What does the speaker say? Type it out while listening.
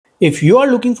If you are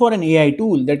looking for an AI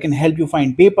tool that can help you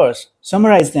find papers,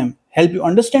 summarize them, help you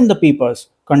understand the papers,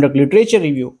 conduct literature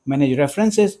review, manage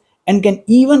references, and can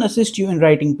even assist you in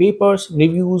writing papers,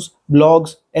 reviews,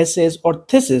 blogs, essays, or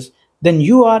theses, then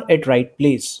you are at right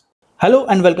place. Hello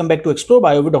and welcome back to Explore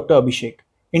Bio with Dr. Abhishek.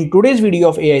 In today's video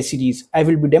of AI series, I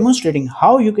will be demonstrating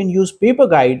how you can use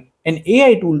Paperguide, an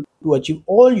AI tool, to achieve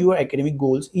all your academic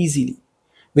goals easily.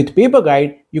 With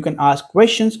Paperguide, you can ask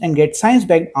questions and get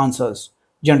science-backed answers,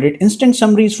 generate instant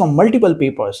summaries from multiple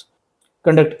papers,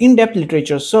 conduct in-depth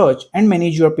literature search, and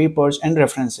manage your papers and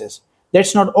references.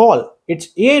 That's not all. Its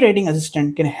AI writing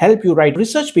assistant can help you write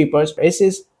research papers,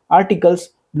 essays, articles,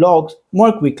 blogs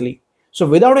more quickly. So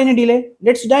without any delay,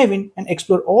 let's dive in and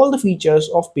explore all the features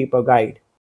of Paperguide.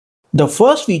 The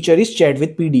first feature is chat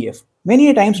with PDF.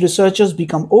 Many times researchers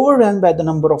become overwhelmed by the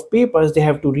number of papers they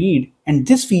have to read, and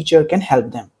this feature can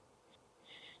help them.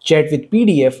 Chat with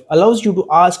PDF allows you to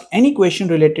ask any question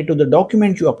related to the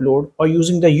document you upload or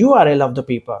using the URL of the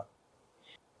paper.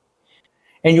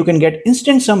 And you can get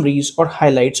instant summaries or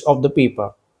highlights of the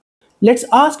paper. Let's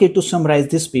ask it to summarize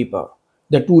this paper.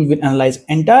 The tool will analyze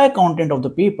entire content of the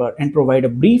paper and provide a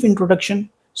brief introduction,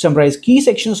 summarize key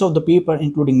sections of the paper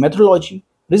including methodology,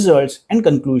 results, and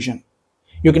conclusion.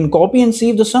 You can copy and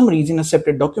save the summaries in a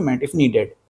separate document if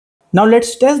needed. Now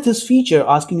let's test this feature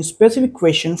asking a specific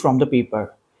question from the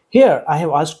paper. Here I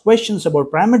have asked questions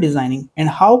about primer designing and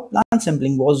how plant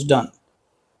sampling was done.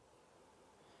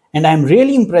 And I am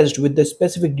really impressed with the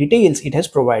specific details it has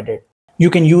provided. You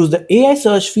can use the AI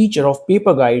search feature of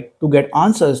Paperguide to get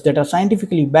answers that are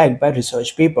scientifically backed by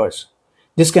research papers.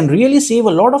 This can really save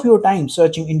a lot of your time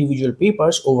searching individual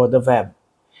papers over the web.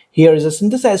 Here is a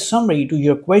synthesized summary to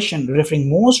your question referring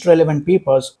most relevant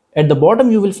papers. At the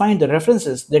bottom you will find the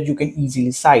references that you can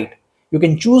easily cite. You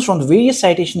can choose from the various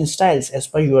citation styles as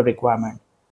per your requirement.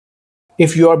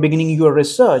 If you are beginning your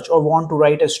research or want to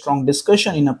write a strong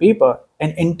discussion in a paper,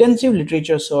 an intensive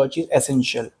literature search is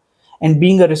essential. And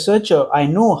being a researcher, I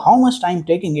know how much time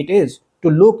taking it is to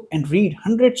look and read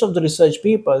hundreds of the research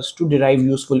papers to derive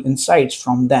useful insights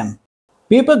from them.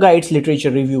 Paperguide's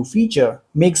literature review feature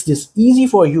makes this easy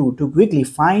for you to quickly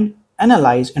find,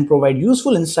 analyze, and provide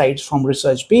useful insights from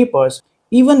research papers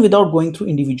even without going through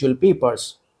individual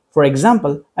papers. For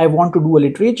example, I want to do a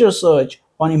literature search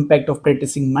on impact of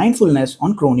practicing mindfulness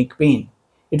on chronic pain.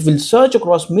 It will search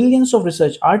across millions of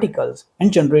research articles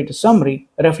and generate a summary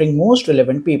referring most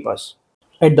relevant papers.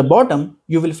 At the bottom,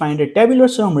 you will find a tabular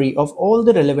summary of all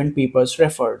the relevant papers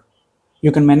referred.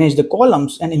 You can manage the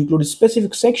columns and include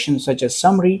specific sections such as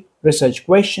summary, research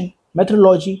question,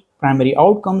 methodology, primary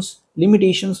outcomes,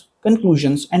 limitations,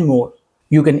 conclusions, and more.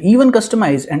 You can even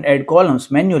customize and add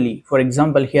columns manually. For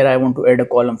example, here I want to add a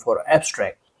column for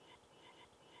abstract.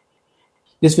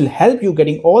 This will help you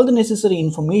getting all the necessary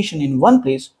information in one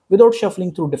place without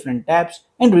shuffling through different tabs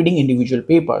and reading individual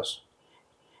papers.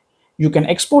 You can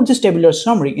export this tabular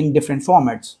summary in different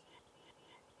formats.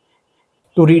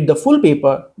 To read the full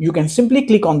paper, you can simply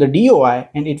click on the DOI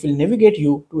and it will navigate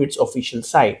you to its official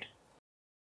site.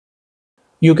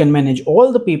 You can manage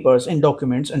all the papers and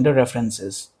documents under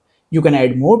references. You can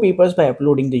add more papers by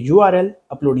uploading the URL,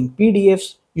 uploading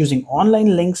PDFs, using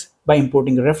online links, by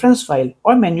importing a reference file,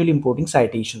 or manually importing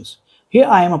citations. Here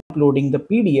I am uploading the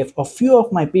PDF of few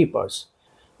of my papers.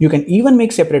 You can even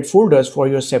make separate folders for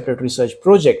your separate research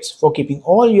projects for keeping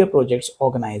all your projects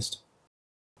organized.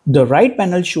 The right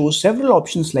panel shows several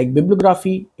options like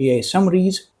bibliography, AI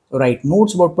summaries, write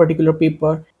notes about particular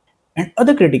paper, and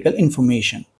other critical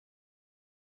information.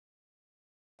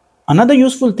 Another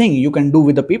useful thing you can do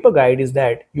with the Paperguide is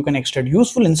that you can extract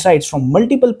useful insights from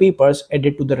multiple papers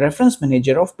added to the reference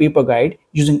manager of Paperguide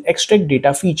using extract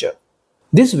data feature.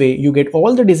 This way you get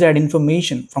all the desired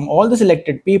information from all the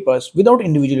selected papers without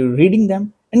individually reading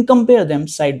them and compare them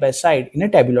side by side in a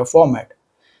tabular format.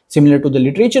 Similar to the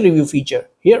literature review feature,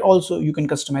 here also you can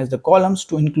customize the columns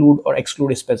to include or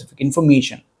exclude specific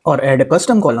information or add a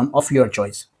custom column of your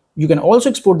choice. You can also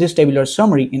export this tabular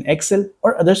summary in Excel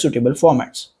or other suitable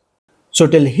formats. So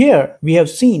till here, we have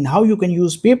seen how you can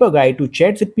use Paperguide to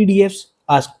chat with PDFs,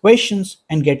 ask questions,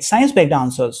 and get science-backed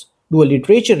answers, do a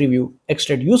literature review,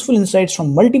 extract useful insights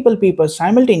from multiple papers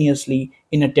simultaneously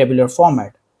in a tabular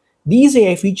format. These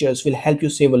AI features will help you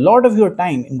save a lot of your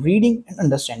time in reading and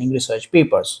understanding research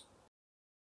papers.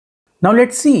 Now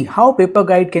let's see how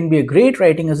Paperguide can be a great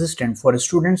writing assistant for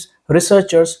students,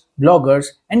 researchers, bloggers,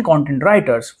 and content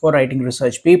writers for writing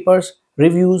research papers,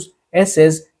 reviews,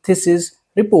 essays, theses,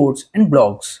 reports, and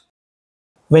blogs.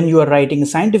 When you are writing a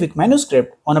scientific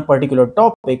manuscript on a particular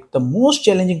topic, the most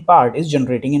challenging part is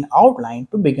generating an outline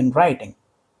to begin writing.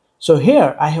 So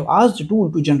here I have asked the tool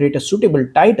to generate a suitable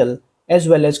title as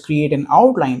well as create an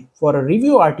outline for a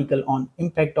review article on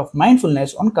impact of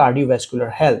mindfulness on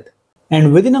cardiovascular health.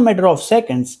 And within a matter of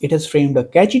seconds, it has framed a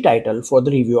catchy title for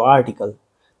the review article.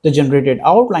 The generated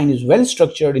outline is well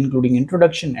structured, including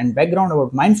introduction and background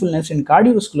about mindfulness in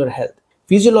cardiovascular health,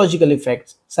 physiological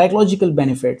effects, psychological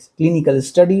benefits, clinical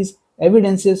studies,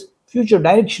 evidences, future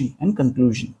direction, and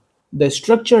conclusion. The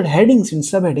structured headings and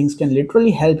subheadings can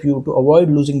literally help you to avoid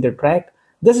losing the track,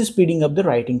 thus speeding up the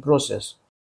writing process.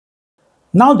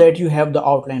 Now that you have the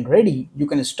outline ready, you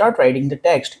can start writing the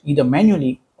text either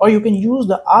manually or you can use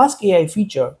the Ask AI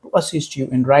feature to assist you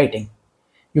in writing.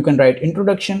 You can write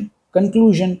introduction,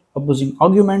 conclusion, opposing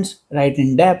arguments, write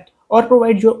in depth, or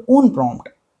provide your own prompt.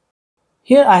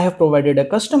 Here I have provided a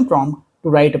custom prompt to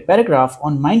write a paragraph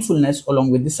on mindfulness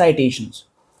along with the citations.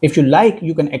 If you like,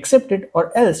 you can accept it,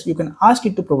 or else you can ask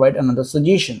it to provide another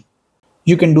suggestion.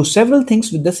 You can do several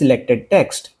things with the selected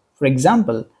text. For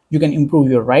example, you can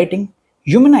improve your writing,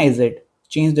 humanize it,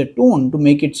 change the tone to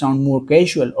make it sound more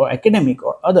casual or academic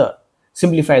or other,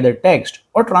 simplify the text,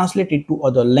 or translate it to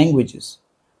other languages.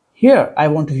 Here, I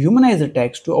want to humanize the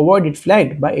text to avoid it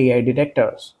flagged by AI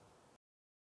detectors.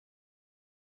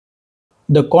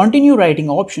 The continue writing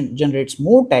option generates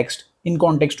more text in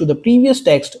context to the previous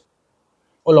text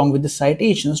along with the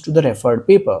citations to the referred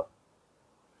paper.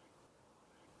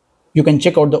 You can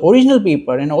check out the original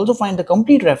paper and also find the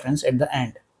complete reference at the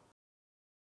end.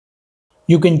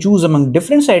 You can choose among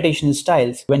different citation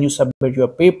styles when you submit your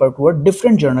paper to a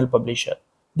different journal publisher.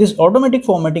 This automatic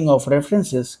formatting of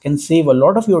references can save a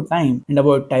lot of your time and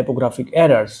avoid typographic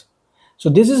errors. So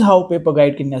this is how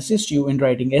Paperguide can assist you in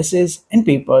writing essays and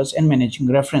papers and managing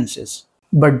references.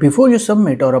 But before you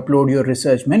submit or upload your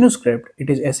research manuscript, it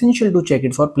is essential to check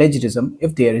it for plagiarism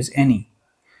if there is any.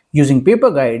 Using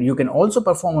Paperguide, you can also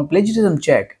perform a plagiarism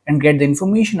check and get the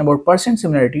information about percent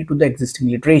similarity to the existing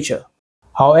literature.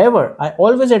 However, I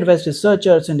always advise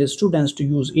researchers and students to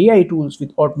use AI tools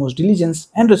with utmost diligence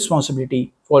and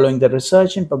responsibility, following the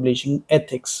research and publishing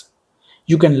ethics.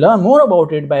 You can learn more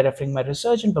about it by referring my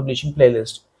research and publishing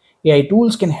playlist. AI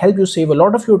tools can help you save a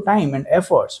lot of your time and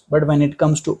efforts, but when it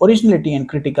comes to originality and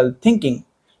critical thinking,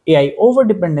 AI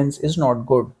overdependence is not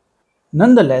good.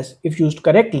 Nonetheless, if used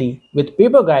correctly, with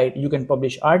Paperguide, you can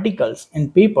publish articles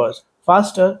and papers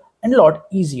faster and a lot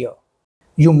easier.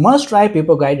 You must try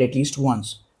Paperguide at least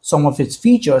once. Some of its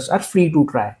features are free to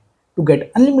try. To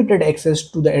get unlimited access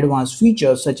to the advanced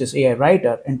features such as AI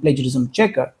Writer and Plagiarism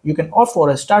Checker, you can opt for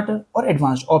a starter or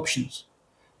advanced options.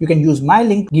 You can use my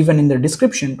link given in the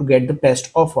description to get the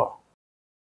best offer.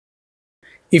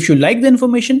 If you like the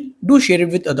information, do share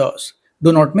it with others.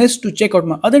 Do not miss to check out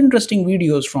my other interesting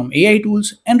videos from AI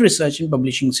tools and research and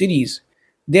publishing series.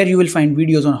 There you will find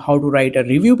videos on how to write a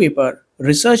review paper,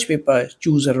 research paper,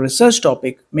 choose a research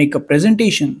topic, make a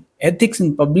presentation, ethics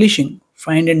in publishing,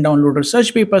 find and download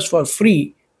research papers for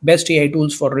free, best AI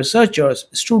tools for researchers,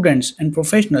 students and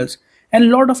professionals, and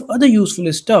a lot of other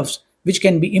useful stuffs which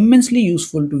can be immensely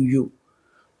useful to you.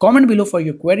 Comment below for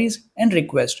your queries and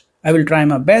requests. I will try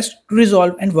my best to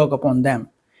resolve and work upon them.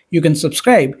 You can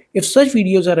subscribe if such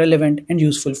videos are relevant and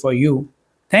useful for you.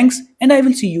 Thanks, and I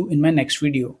will see you in my next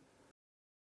video.